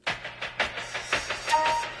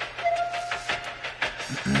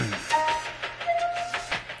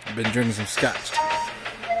I've been drinking some scotch.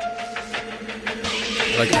 I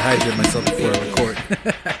like to hydrate myself before I record.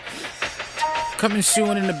 Coming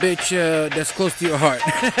soon in a bitch that's close to your heart.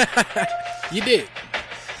 You did.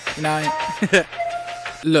 You know,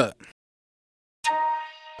 look.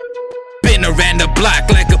 Been around the block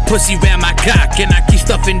like a pussy round my cock, and I keep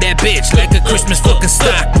stuffing that bitch like a Christmas fucking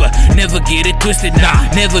stock. But never get it twisted, nah,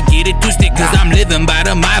 never get it twisted, cause I'm living by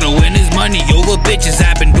the motto, and it's money over bitches.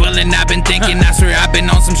 I've been dwelling, I've been thinking, I swear I've been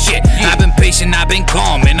on some shit. I've been patient, I've been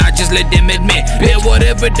calm, and I just let them admit that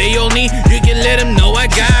whatever they all need, you can let them know I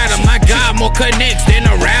got them. I got more connects than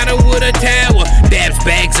a router with a tower. Dabs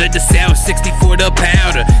bags of the cell, 60 for the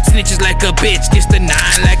powder. Snitches like a bitch, gets the 9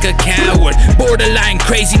 like a coward. Borderline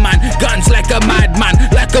crazy man, guns like a madman,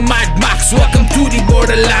 like a mad max. Welcome to the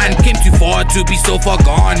borderline. Came too far to be so far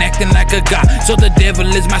gone, acting like a god, so the devil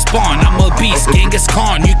is my spawn. I'm a beast, Genghis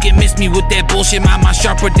Khan. You can miss me with that bullshit, my mind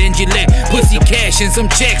sharper than Gillette. Pussy cash and some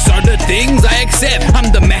checks are the things I accept.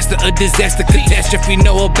 I'm the master of disaster, catastrophe,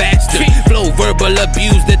 no a bastard. Flow, verbal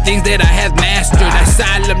abuse, the things that I have mastered. I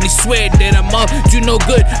solemnly swear that I'm up to no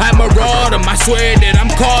good. I'm a marauder, I swear that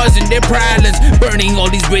I'm causing their problems, burning all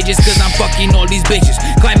these bridges, cause I'm fucking all these bitches.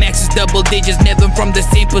 Climax is double digits, never from the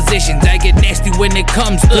same positions. I get nasty when it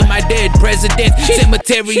comes to my dead president.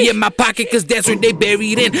 Cemetery in my pocket, cause that's where they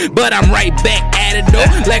buried in. But I'm right back at it though,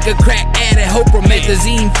 like a crack addict, hope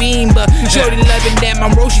promethazine fiend. But shorty loving that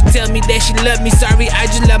my rose, she tell me that she love me. Sorry, I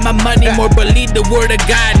just love my money more. Believe the word of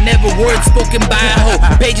God, never words spoken by a hoe.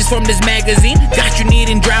 Pages from this magazine, got you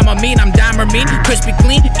needing drama. Mean I'm dimer mean, crispy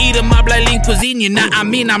clean, eat 'em up like lean cuisine. You know I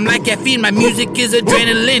mean, I'm like caffeine. My music is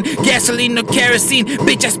adrenaline, gasoline or kerosene.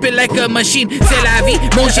 Bitch, I spit like a machine. C'est la vie,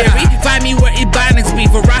 mon chéri. Find me where Ebonics be.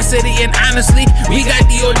 Ferocity and honestly, we got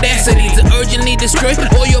the audacity to urgently destroy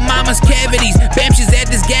all your mama's cavities. Bam, she's at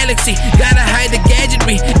this galaxy. Gotta hide the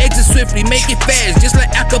gadgetry. Exit swiftly, make it fast. Just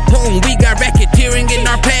like Al Capone, we got racketeering in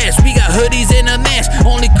our past. We got hoodies and a mask.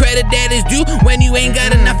 Only credit that is due when you ain't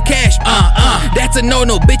got enough cash. That's a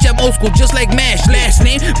no-no. Bitch, I'm old school, just like MASH. Last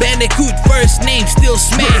name, Bandicoot. First name, still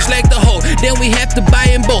smash like the hoe. Then we have to buy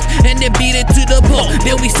them both and then beat it to the pole.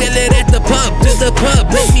 Then we sell it at the pub, to the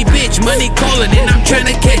pub. Let me bitch, money calling, and I'm trying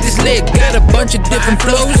to catch this leg. Got a bunch of different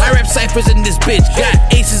flows. I rap ciphers in this bitch. Got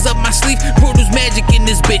aces up my sleeve, produce magic in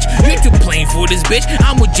this bitch. You're too plain for this bitch.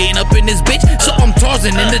 I'm with Jane up in this bitch, so I'm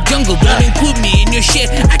Tarzan in the jungle. Don't include me in your shit.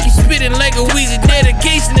 I keep spitting like a Weezy.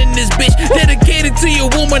 Dedication in this bitch. Dedicated to your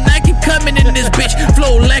woman. I keep coming in this bitch.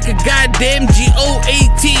 Flow like a goddamn GOAT.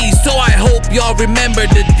 So I hope y'all remember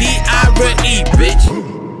the D-I-R-E, bitch.